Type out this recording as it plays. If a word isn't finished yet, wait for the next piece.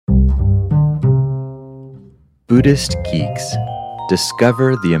Buddhist Geeks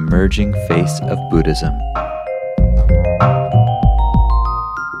discover the emerging face of Buddhism.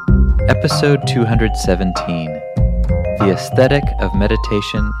 Episode 217. The aesthetic of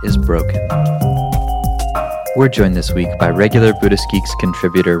meditation is broken. We're joined this week by regular Buddhist Geeks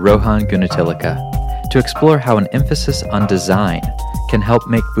contributor Rohan Gunatilaka to explore how an emphasis on design can help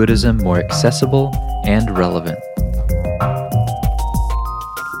make Buddhism more accessible and relevant.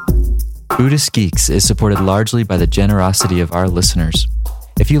 Buddhist Geeks is supported largely by the generosity of our listeners.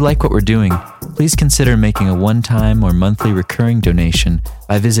 If you like what we're doing, please consider making a one-time or monthly recurring donation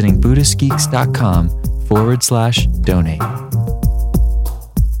by visiting buddhistgeeks.com/donate.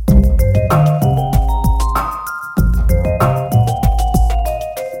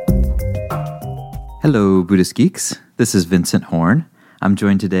 Hello, Buddhist Geeks. This is Vincent Horn. I'm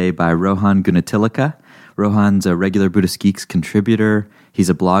joined today by Rohan Gunatilaka. Rohan's a regular Buddhist Geeks contributor. He's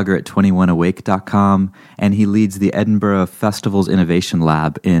a blogger at 21awake.com, and he leads the Edinburgh Festival's Innovation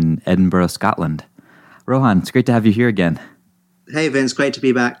Lab in Edinburgh, Scotland. Rohan, it's great to have you here again. Hey, Vince, great to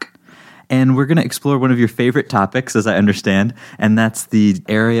be back. And we're going to explore one of your favorite topics, as I understand, and that's the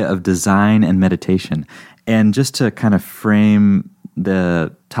area of design and meditation. And just to kind of frame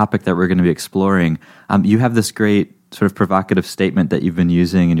the topic that we're going to be exploring, you have this great sort of provocative statement that you've been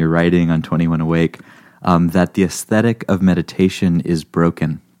using in your writing on 21 Awake, that the aesthetic of meditation is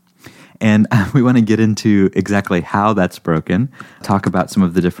broken. And we want to get into exactly how that's broken, talk about some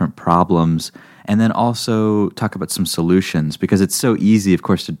of the different problems, and then also talk about some solutions, because it's so easy, of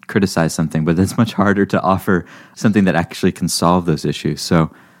course, to criticize something, but it's much harder to offer something that actually can solve those issues.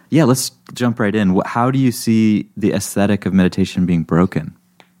 So, yeah, let's jump right in. How do you see the aesthetic of meditation being broken?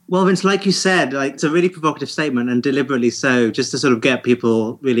 Well, Vince, like you said, it's a really provocative statement, and deliberately so, just to sort of get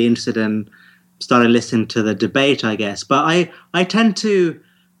people really interested in starting listening to the debate, I guess. But I tend to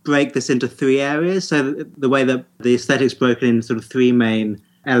break this into three areas. So the way that the aesthetic's broken in sort of three main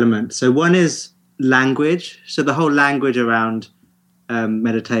elements. So one is language. So the whole language around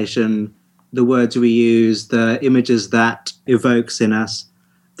meditation, the words we use, the images that evokes in us.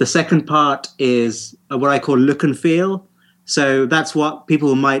 The second part is what I call look and feel. So that's what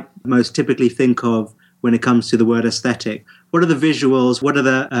people might most typically think of when it comes to the word aesthetic. What are the visuals? What are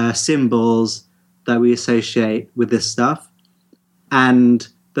the symbols that we associate with this stuff? And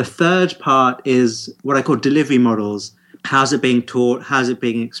the third part is what I call delivery models. How's it being taught? How's it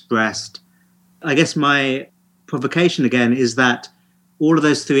being expressed? I guess my provocation again is that all of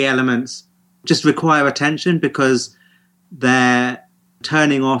those three elements just require attention because they're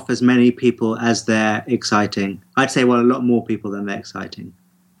turning off as many people as they're exciting. I'd say, well, a lot more people than they're exciting.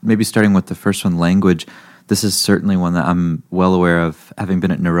 Maybe starting with the first one, language. This is certainly one that I'm well aware of, having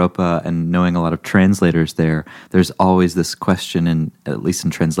been at Naropa and knowing a lot of translators there. There's always this question, at least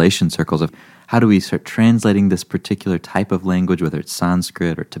in translation circles, of how do we start translating this particular type of language, whether it's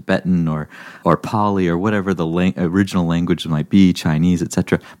Sanskrit or Tibetan or Pali or whatever the original language might be, Chinese,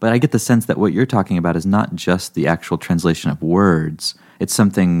 etc. But I get the sense that what you're talking about is not just the actual translation of words. It's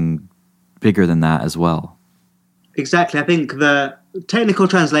something bigger than that as well. Exactly. I think the technical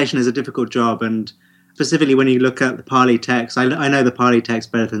translation is a difficult job, and specifically when you look at the Pali text, I know the Pali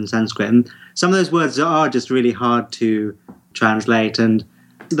text better than Sanskrit, and some of those words are just really hard to translate, and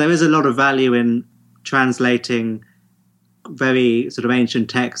there is a lot of value in translating very sort of ancient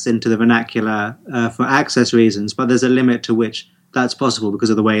texts into the vernacular for access reasons, but there's a limit to which that's possible because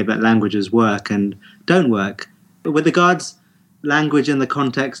of the way that languages work and don't work. But with regards language in the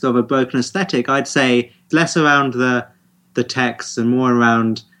context of a broken aesthetic, I'd say less around the text and more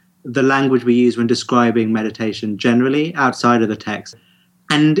around the language we use when describing meditation generally outside of the text.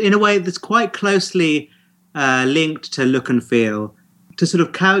 And in a way that's quite closely linked to look and feel. To sort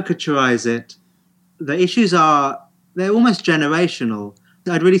of caricaturize it, the issues they're almost generational.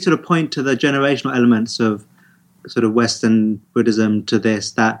 I'd really sort of point to the generational elements of sort of Western Buddhism to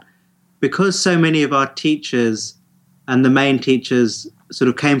this, that because so many of our teachers and the main teachers sort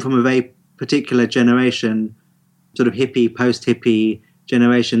of came from a very particular generation, sort of hippie, post-hippie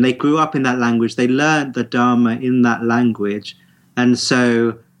generation. They grew up in that language. They learned the Dharma in that language. And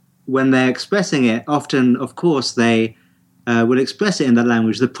so when they're expressing it, often, of course, they will express it in that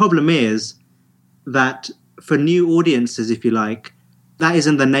language. The problem is that for new audiences, if you like, that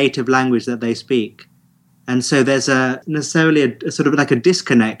isn't the native language that they speak. And so there's necessarily a sort of like a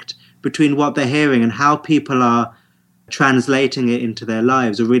disconnect between what they're hearing and how people are translating it into their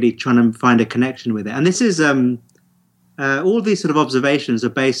lives, or really trying to find a connection with it. And this is all these sort of observations are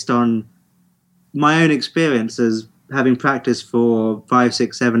based on my own experiences, having practiced for 5,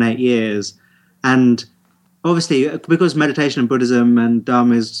 6, 7, 8 years. And obviously, because meditation and Buddhism and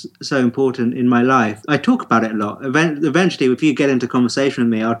Dharma is so important in my life, I talk about it a lot. Eventually, if you get into conversation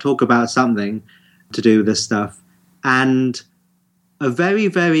with me, I'll talk about something to do with this stuff. And a very,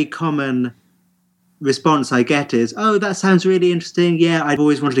 very common response I get is, oh, that sounds really interesting. Yeah, I've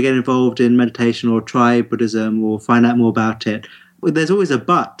always wanted to get involved in meditation or try Buddhism or find out more about it. But there's always a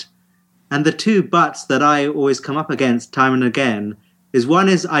but. And the two buts that I always come up against time and again is one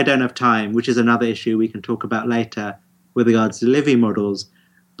is I don't have time, which is another issue we can talk about later with regards to delivery models.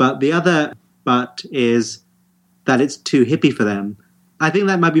 But the other but is that it's too hippie for them. I think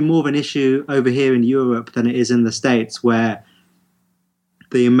that might be more of an issue over here in Europe than it is in the States, where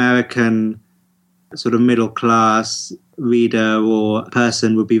the American sort of middle class reader or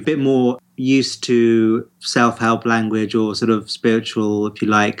person would be a bit more used to self-help language or sort of spiritual, if you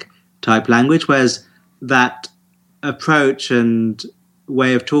like, type language, whereas that approach and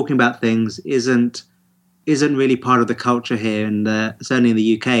way of talking about things isn't really part of the culture here, and certainly in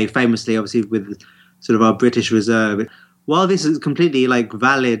the UK, famously, obviously, with sort of our British Reserve. While this is completely like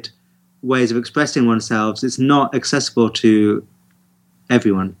valid ways of expressing oneself, it's not accessible to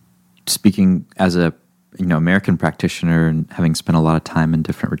everyone. Speaking as a American practitioner and having spent a lot of time in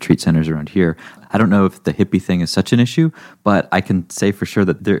different retreat centers around here, I don't know if the hippie thing is such an issue, but I can say for sure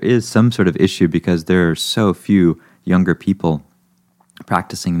that there is some sort of issue because there are so few younger people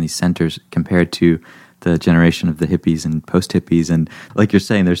practicing in these centers compared to the generation of the hippies and post-hippies. And like you're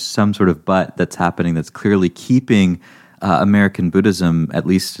saying, there's some sort of but that's happening that's clearly keeping American Buddhism, at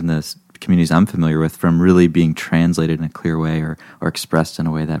least in the communities I'm familiar with, from really being translated in a clear way or expressed in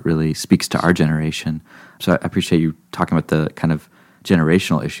a way that really speaks to our generation. So I appreciate you talking about the kind of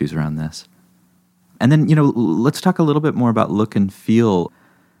generational issues around this. And then, let's talk a little bit more about look and feel.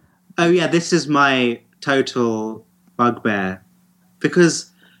 Oh yeah, this is my total bugbear.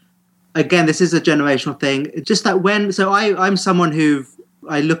 Because, again, this is a generational thing. It's just that I'm someone who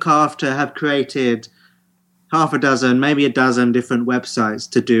I look after, have created half a dozen, maybe a dozen different websites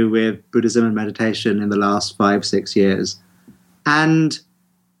to do with Buddhism and meditation in the last 5-6 years. And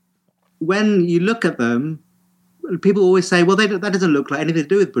when you look at them, people always say, well, that doesn't look like anything to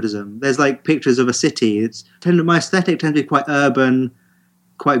do with Buddhism. There's like pictures of a city. My aesthetic tends to be quite urban,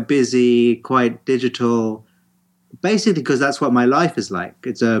 quite busy, quite digital, basically because that's what my life is like.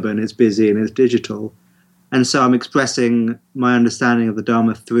 It's urban, it's busy, and it's digital. And so I'm expressing my understanding of the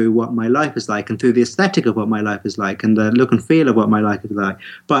Dharma through what my life is like and through the aesthetic of what my life is like and the look and feel of what my life is like.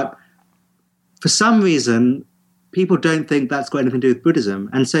 But for some reason, people don't think that's got anything to do with Buddhism.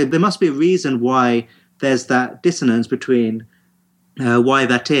 And so there must be a reason why there's that dissonance between why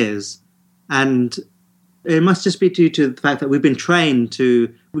that is. And it must just be due to the fact that we've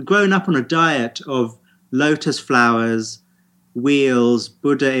grown up on a diet of lotus flowers, wheels,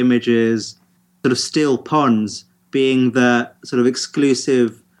 Buddha images, sort of still ponds being the sort of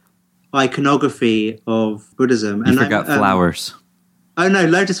exclusive iconography of Buddhism. You forgot flowers. Oh no,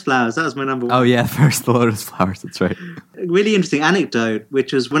 lotus flowers. That was my number one. Oh yeah, first the lotus flowers. That's right. A really interesting anecdote,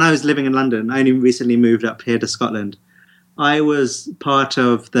 which was when I was living in London. I only recently moved up here to Scotland. I was part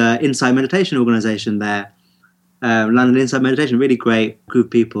of the Insight Meditation organisation there. London Insight Meditation, really great group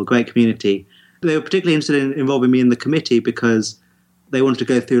of people, great community. They were particularly interested in involving me in the committee because they wanted to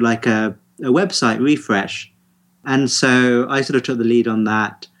go through like a website refresh. And so I sort of took the lead on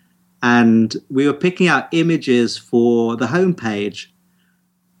that. And we were picking out images for the homepage.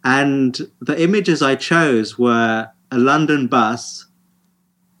 And the images I chose were a London bus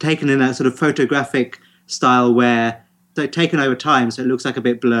taken in that sort of photographic style where they're taken over time, so it looks like a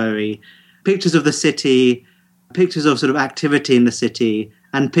bit blurry. Pictures of the city, pictures of sort of activity in the city,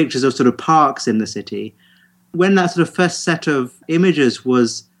 and pictures of sort of parks in the city. When that sort of first set of images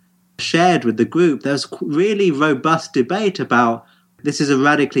was shared with the group, there was really robust debate about this is a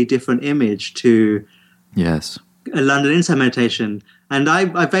radically different image to a London Insight Meditation. And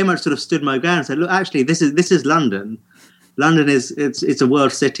I very much sort of stood my ground and said, look, actually, this is London. London it's a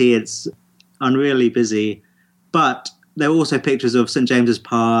world city. It's unreally busy. But there were also pictures of St. James's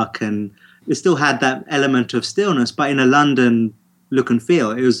Park, and it still had that element of stillness, but in a London look and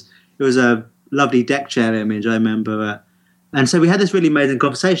feel. It was a lovely deck chair image, I remember. And so we had this really amazing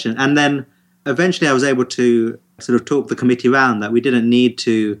conversation. And then eventually I was able to sort of talk the committee around that we didn't need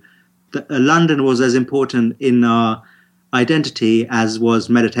to. London was as important in our identity as was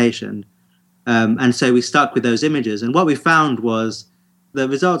meditation. And so we stuck with those images. And what we found was the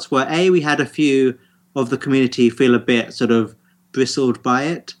results were, we had a few of the community feel a bit sort of bristled by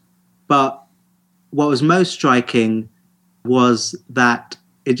it. But what was most striking was that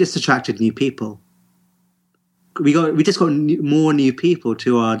it just attracted new people. We just got more new people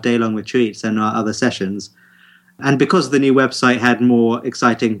to our day-long retreats and our other sessions. And because the new website had more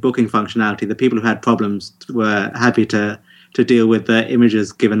exciting booking functionality, the people who had problems were happy to deal with the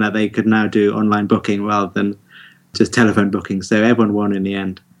images, given that they could now do online booking rather than just telephone booking. So everyone won in the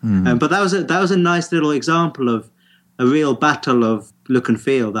end. But that was a nice little example of a real battle of look and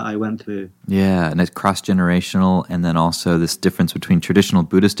feel that I went through. Yeah, and it's cross-generational, and then also this difference between traditional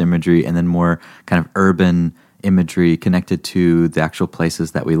Buddhist imagery and then more kind of urban imagery connected to the actual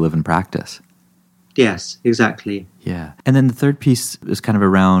places that we live and practice. Yes, exactly. Yeah. And then the third piece is kind of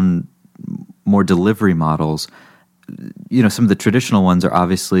around more delivery models. You know, some of the traditional ones are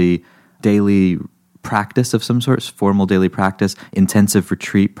obviously daily practice of some sort, formal daily practice. Intensive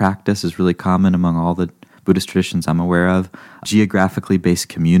retreat practice is really common among all the Buddhist traditions I'm aware of. Geographically based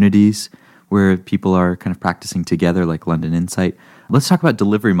communities where people are kind of practicing together, like London Insight. Let's talk about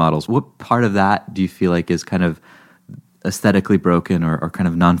delivery models. What part of that do you feel like is kind of aesthetically broken or kind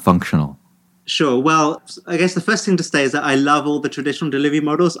of non-functional? Sure. Well, I guess the first thing to say is that I love all the traditional delivery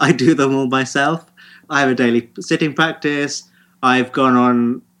models. I do them all myself. I have a daily sitting practice. I've gone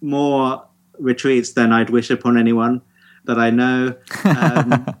on more retreats than I'd wish upon anyone that I know.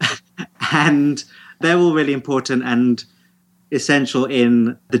 And they're all really important and essential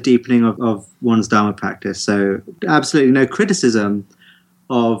in the deepening of one's Dharma practice. So absolutely no criticism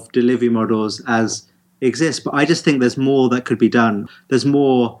of delivery models as exist, but I just think there's more that could be done. There's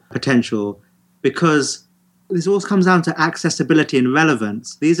more potential because this all comes down to accessibility and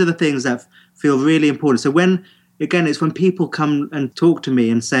relevance. These are the things that feel really important. So it's when people come and talk to me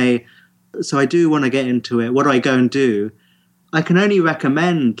and say, so I do want to get into it, what do I go and do? I can only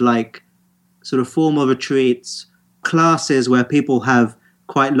recommend like sort of formal retreats, classes where people have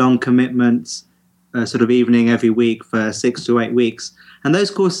quite long commitments, sort of evening every week for 6 to 8 weeks. And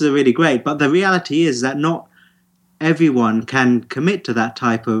those courses are really great. But the reality is that not everyone can commit to that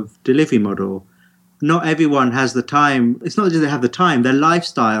type of delivery model. Not everyone has the time. It's not just they have the time, their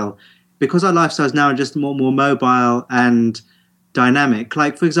lifestyle, because our lifestyles now are just more mobile and dynamic.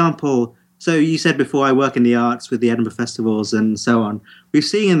 Like, for example, so you said before I work in the arts with the Edinburgh festivals and so on. We've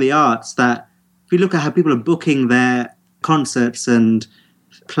seen in the arts that if you look at how people are booking their concerts and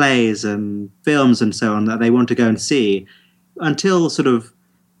plays and films and so on that they want to go and see, until sort of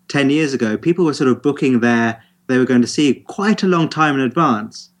 10 years ago, people were sort of booking they were going to see quite a long time in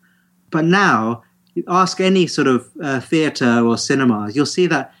advance. But now, you ask any sort of theatre or cinema, you'll see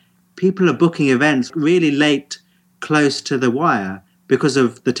that people are booking events really late, close to the wire, because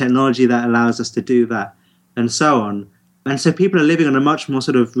of the technology that allows us to do that, and so on. And so people are living in a much more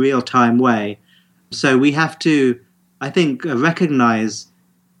sort of real-time way. So we have to, I think, recognize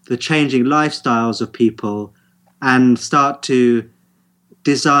the changing lifestyles of people and start to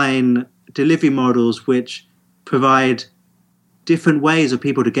design delivery models which provide different ways of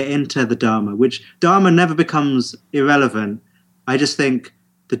people to get into the Dharma, which Dharma never becomes irrelevant. I just think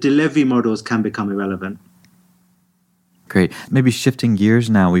the delivery models can become irrelevant. Great. Maybe shifting gears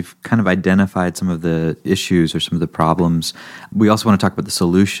now, we've kind of identified some of the issues or some of the problems. We also want to talk about the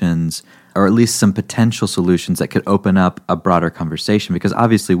solutions, or at least some potential solutions that could open up a broader conversation, because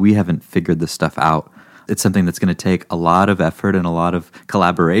obviously we haven't figured this stuff out. It's something that's going to take a lot of effort and a lot of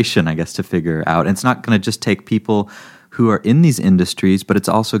collaboration, I guess, to figure out. And it's not going to just take people who are in these industries, but it's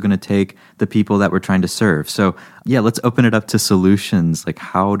also going to take the people that we're trying to serve. So, yeah, let's open it up to solutions. Like,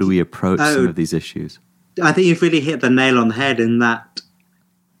 how do we approach some of these issues? I think you've really hit the nail on the head in that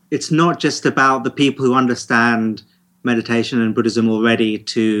it's not just about the people who understand meditation and Buddhism already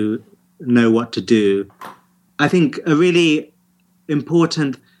to know what to do. I think a really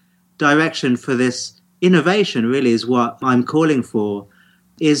important direction for this innovation really is what I'm calling for,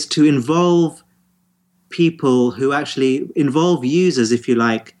 is to involve people who actually involve users, if you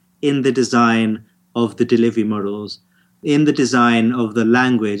like, in the design of the delivery models, in the design of the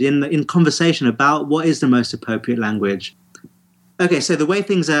language, in conversation about what is the most appropriate language. Okay, so the way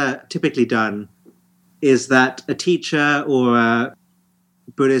things are typically done is that a teacher or a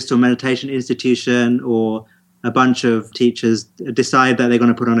Buddhist or meditation institution or a bunch of teachers decide that they're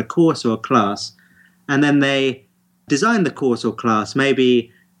going to put on a course or a class, and then they design the course or class,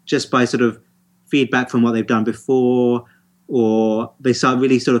 maybe just by sort of feedback from what they've done before, or they start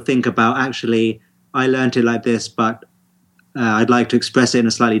really sort of think about, actually, I learned it like this, but I'd like to express it in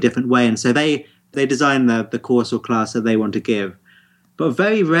a slightly different way. And so they design the course or class that they want to give. But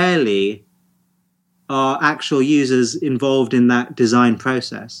very rarely are actual users involved in that design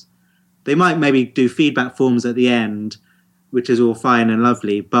process. They might maybe do feedback forms at the end, which is all fine and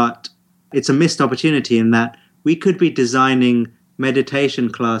lovely, but it's a missed opportunity in that we could be designing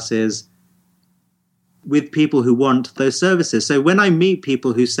meditation classes with people who want those services. So when I meet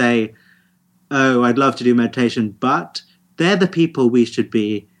people who say, oh, I'd love to do meditation, but they're the people we should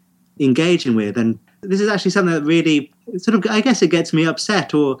be engaging with. And this is actually something that really sort of, I guess it gets me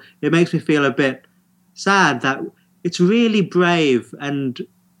upset, or it makes me feel a bit sad that it's really brave and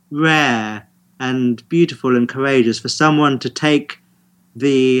rare and beautiful and courageous for someone to take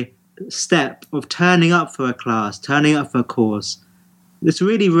the step of turning up for a class, turning up for a course. It's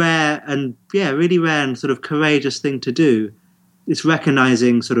really rare and sort of courageous thing to do. It's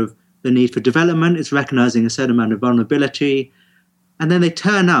recognizing sort of the need for development. It's recognizing a certain amount of vulnerability. And then they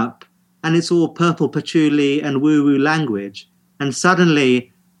turn up and it's all purple patchouli and woo-woo language. And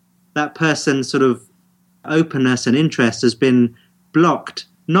suddenly that person's sort of openness and interest has been blocked,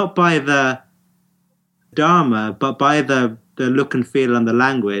 not by the Dharma, but by the look and feel and the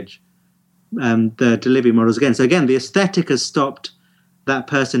language, the delivery models again. So again, the aesthetic has stopped that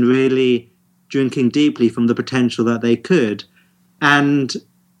person really drinking deeply from the potential that they could. And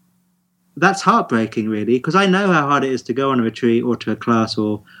that's heartbreaking, really, because I know how hard it is to go on a retreat or to a class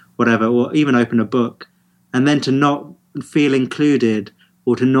or whatever, or even open a book, and then to not feel included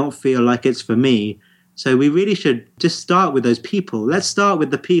or to not feel like it's for me. So we really should just start with those people. Let's start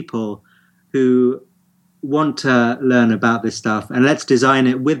with the people who want to learn about this stuff, and let's design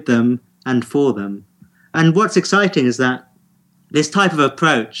it with them and for them. And what's exciting is that this type of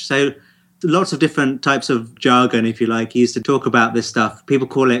approach, so lots of different types of jargon, if you like, used to talk about this stuff. People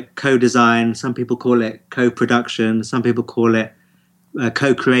call it co-design, some people call it co-production, some people call it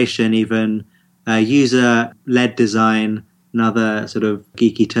co-creation even, user-led design, another sort of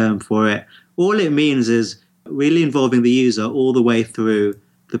geeky term for it. All it means is really involving the user all the way through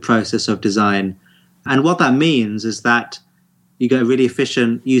the process of design. And what that means is that you get a really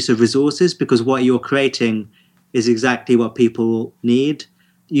efficient use of resources, because what you're creating is exactly what people need.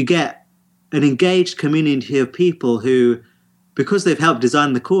 You get an engaged community of people who, because they've helped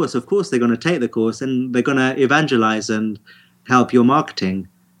design the course, of course they're going to take the course and they're going to evangelize and help your marketing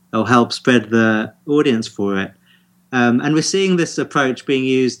or help spread the audience for it. And we're seeing this approach being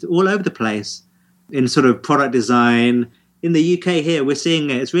used all over the place in sort of product design. In the UK here, we're seeing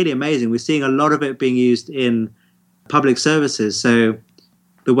it. It's really amazing. We're seeing a lot of it being used in public services. So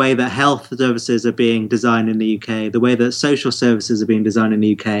the way that health services are being designed in the UK, the way that social services are being designed in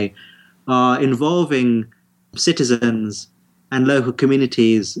the UK, are involving citizens and local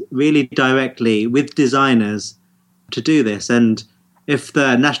communities really directly with designers to do this. And if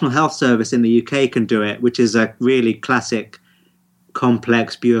the National Health Service in the UK can do it, which is a really classic,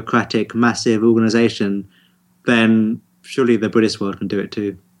 complex, bureaucratic, massive organization, then surely the Buddhist world can do it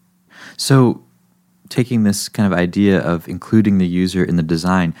too. So taking this kind of idea of including the user in the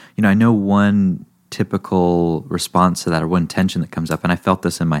design, I know one typical response to that, or one tension that comes up, and I felt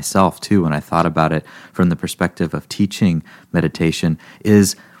this in myself too when I thought about it from the perspective of teaching meditation,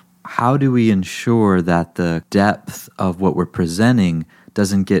 is how do we ensure that the depth of what we're presenting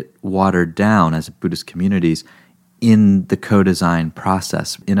doesn't get watered down as Buddhist communities in the co-design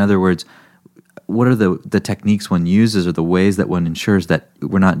process? In other words, what are the techniques one uses, or the ways that one ensures that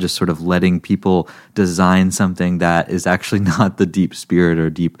we're not just sort of letting people design something that is actually not the deep spirit or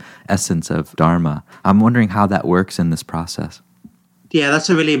deep essence of Dharma? I'm wondering how that works in this process. Yeah, that's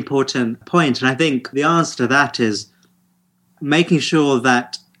a really important point. And I think the answer to that is making sure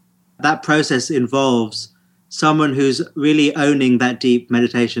that that process involves someone who's really owning that deep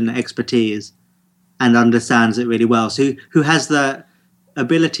meditation expertise and understands it really well. So who has the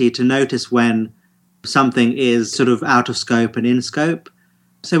ability to notice when something is sort of out of scope and in scope.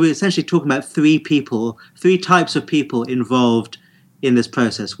 So we're essentially talking about three types of people involved in this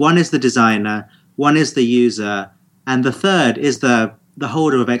process. One is the designer, one is the user, and the third is the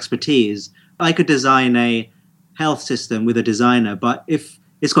holder of expertise. I could design a health system with a designer, but if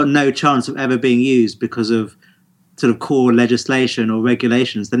it's got no chance of ever being used because of sort of core legislation or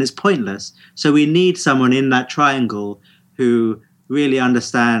regulations, then it's pointless. So we need someone in that triangle who really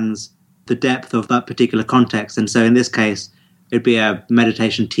understands the depth of that particular context. And so in this case, it'd be a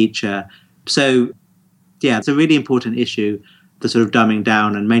meditation teacher. So yeah, it's a really important issue, the sort of dumbing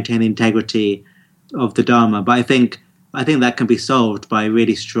down and maintaining the integrity of the Dharma. But I think that can be solved by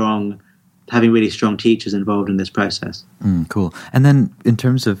having really strong teachers involved in this process. Cool. And then in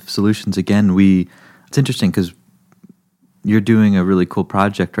terms of solutions, again, it's interesting because you're doing a really cool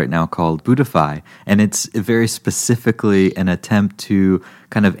project right now called Buddhify, and it's very specifically an attempt to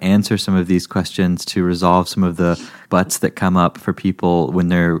kind of answer some of these questions, to resolve some of the buts that come up for people when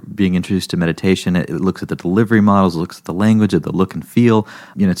they're being introduced to meditation. It looks at the delivery models, it looks at the language, at the look and feel.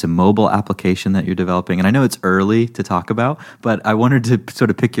 It's a mobile application that you're developing, and I know it's early to talk about, but I wanted to sort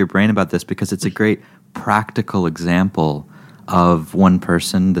of pick your brain about this because it's a great practical example of one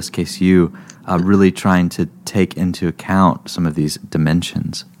person, in this case you, really trying to take into account some of these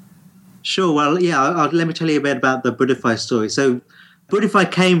dimensions? Sure. Well, yeah, let me tell you a bit about the Buddhify story. So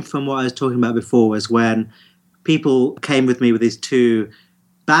Buddhify came from what I was talking about before, was when people came with me with these two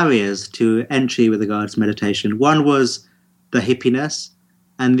barriers to entry with regards to meditation. One was the hippiness,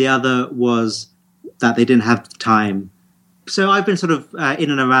 and the other was that they didn't have time. So I've been sort of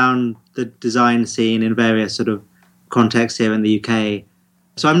in and around the design scene in various sort of contexts here in the UK.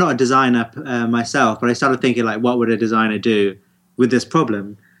 So I'm not a designer myself, but I started thinking, like, what would a designer do with this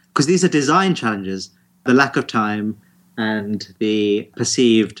problem? Because these are design challenges, the lack of time and the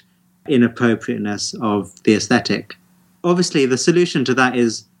perceived inappropriateness of the aesthetic. Obviously, the solution to that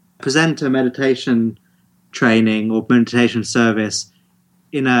is present a meditation training or meditation service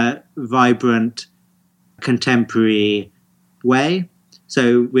in a vibrant, contemporary way.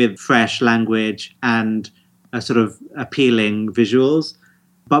 So with fresh language and a sort of appealing visuals.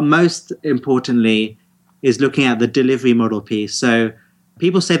 But most importantly is looking at the delivery model piece. So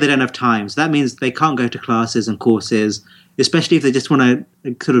people say they don't have time. So that means they can't go to classes and courses, especially if they just want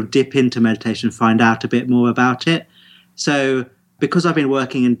to sort of dip into meditation, find out a bit more about it. So because I've been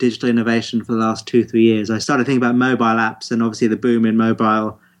working in digital innovation for the last 2-3 years, I started thinking about mobile apps and obviously the boom in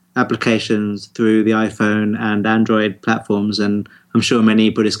mobile applications through the iPhone and Android platforms. And I'm sure many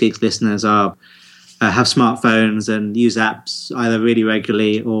Buddhist Geeks listeners have smartphones and use apps either really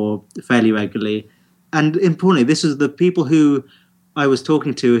regularly or fairly regularly. And importantly, this is the people who I was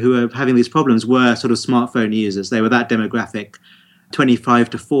talking to who are having these problems were sort of smartphone users. They were that demographic, 25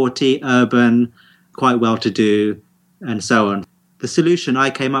 to 40, urban, quite well-to-do, and so on. The solution I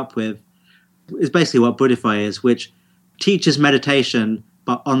came up with is basically what Buddhify is, which teaches meditation,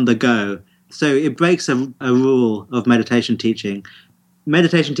 but on the go. So it breaks a rule of meditation teaching.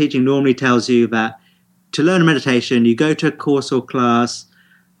 Meditation teaching normally tells you that to learn meditation, you go to a course or class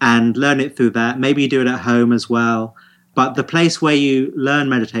and learn it through that. Maybe you do it at home as well. But the place where you learn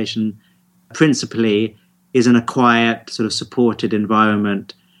meditation principally is in a quiet, sort of supported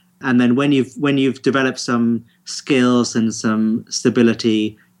environment. And then when you've developed some skills and some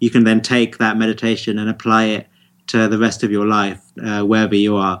stability, you can then take that meditation and apply it to the rest of your life, wherever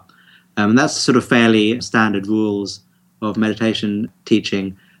you are. That's sort of fairly standard rules of meditation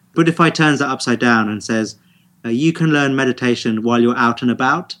teaching. Buddhify turns that upside down and says, you can learn meditation while you're out and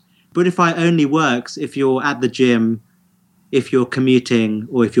about. Buddhify only works if you're at the gym, if you're commuting,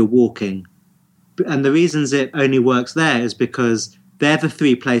 or if you're walking. And the reasons it only works there is because they're the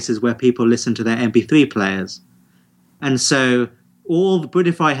three places where people listen to their MP3 players. And so all the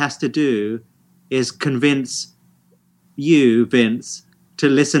Buddhify has to do is convince you, Vince, to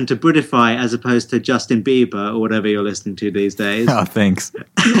listen to Buddhify as opposed to Justin Bieber or whatever you're listening to these days. Oh, thanks.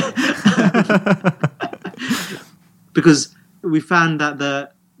 Because we found that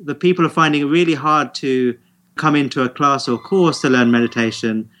the people are finding it really hard to come into a class or course to learn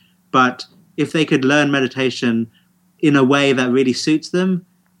meditation, but if they could learn meditation in a way that really suits them,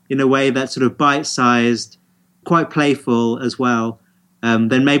 in a way that's sort of bite-sized, quite playful as well,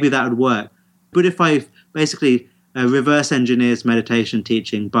 then maybe that would work. Buddhify basically reverse engineers meditation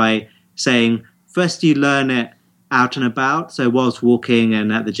teaching by saying, first you learn it out and about, so whilst walking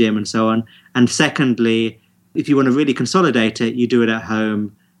and at the gym and so on, and secondly, if you want to really consolidate it, you do it at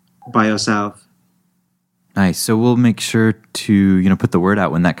home by yourself. Nice. So we'll make sure to, put the word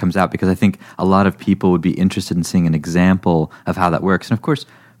out when that comes out, because I think a lot of people would be interested in seeing an example of how that works. And of course,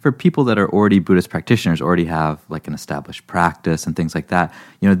 for people that are already Buddhist practitioners, already have like an established practice and things like that,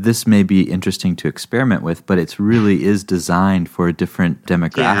 this may be interesting to experiment with, but it really is designed for a different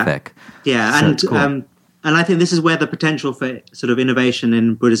demographic. Yeah. So cool. And I think this is where the potential for sort of innovation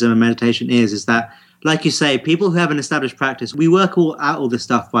in Buddhism and meditation is that, like you say, people who have an established practice, we work out all this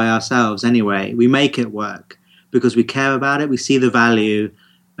stuff by ourselves anyway. We make it work because we care about it, we see the value,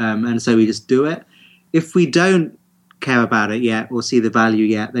 and so we just do it. If we don't care about it yet or see the value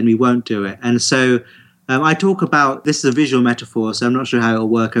yet, then we won't do it. And so I talk about, this is a visual metaphor, so I'm not sure how it'll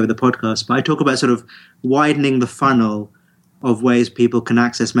work over the podcast, but I talk about sort of widening the funnel of ways people can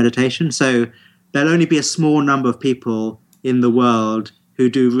access meditation. So there'll only be a small number of people in the world who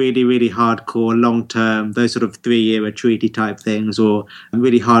do really, really hardcore, long-term, those sort of 3-year retreaty type things or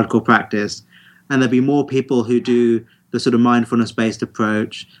really hardcore practice. And there'll be more people who do the sort of mindfulness-based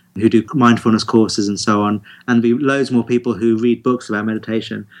approach, who do mindfulness courses and so on, and there'll be loads more people who read books about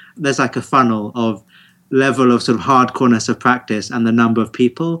meditation. There's like a funnel of level of sort of hardcoreness of practice and the number of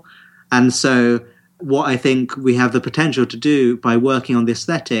people. And so what I think we have the potential to do by working on the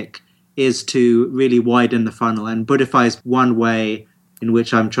aesthetic is to really widen the funnel. And Buddhify is one way in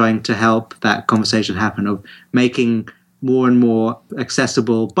which I'm trying to help that conversation happen, of making more and more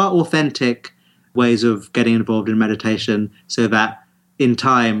accessible but authentic ways of getting involved in meditation, so that in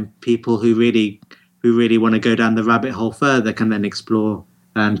time people who really want to go down the rabbit hole further can then explore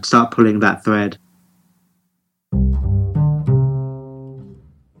and start pulling that thread.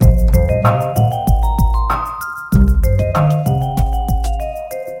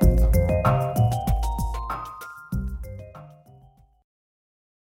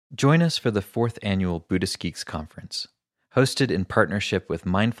 Join us for the 4th annual Buddhist Geeks Conference, hosted in partnership with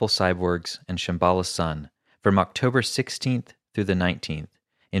Mindful Cyborgs and Shambhala Sun from October 16th through the 19th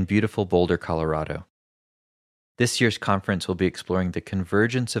in beautiful Boulder, Colorado. This year's conference will be exploring the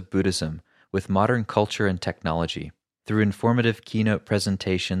convergence of Buddhism with modern culture and technology through informative keynote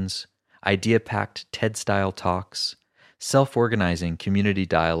presentations, idea-packed TED-style talks, self-organizing community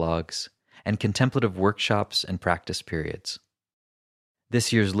dialogues, and contemplative workshops and practice periods.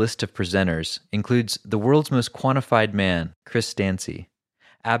 This year's list of presenters includes the world's most quantified man, Chris Stancy,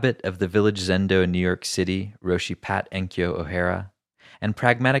 abbot of the Village Zendo in New York City, Roshi Pat Enkyo O'Hara, and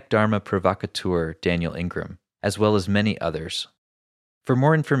pragmatic Dharma provocateur Daniel Ingram, as well as many others. For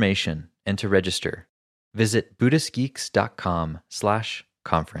more information and to register, visit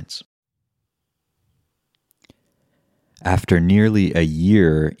buddhistgeeks.com/conference. After nearly a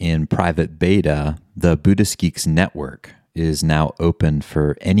year in private beta, the Buddhist Geeks Network is now open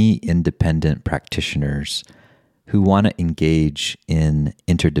for any independent practitioners who want to engage in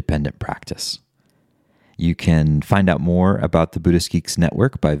interdependent practice. You can find out more about the Buddhist Geeks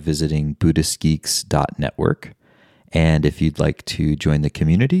Network by visiting buddhistgeeks.network. And if you'd like to join the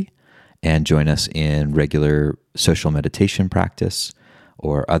community and join us in regular social meditation practice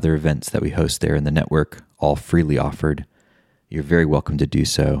or other events that we host there in the network, all freely offered, you're very welcome to do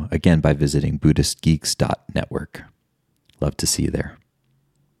so, again, by visiting buddhistgeeks.network. Love to see you there.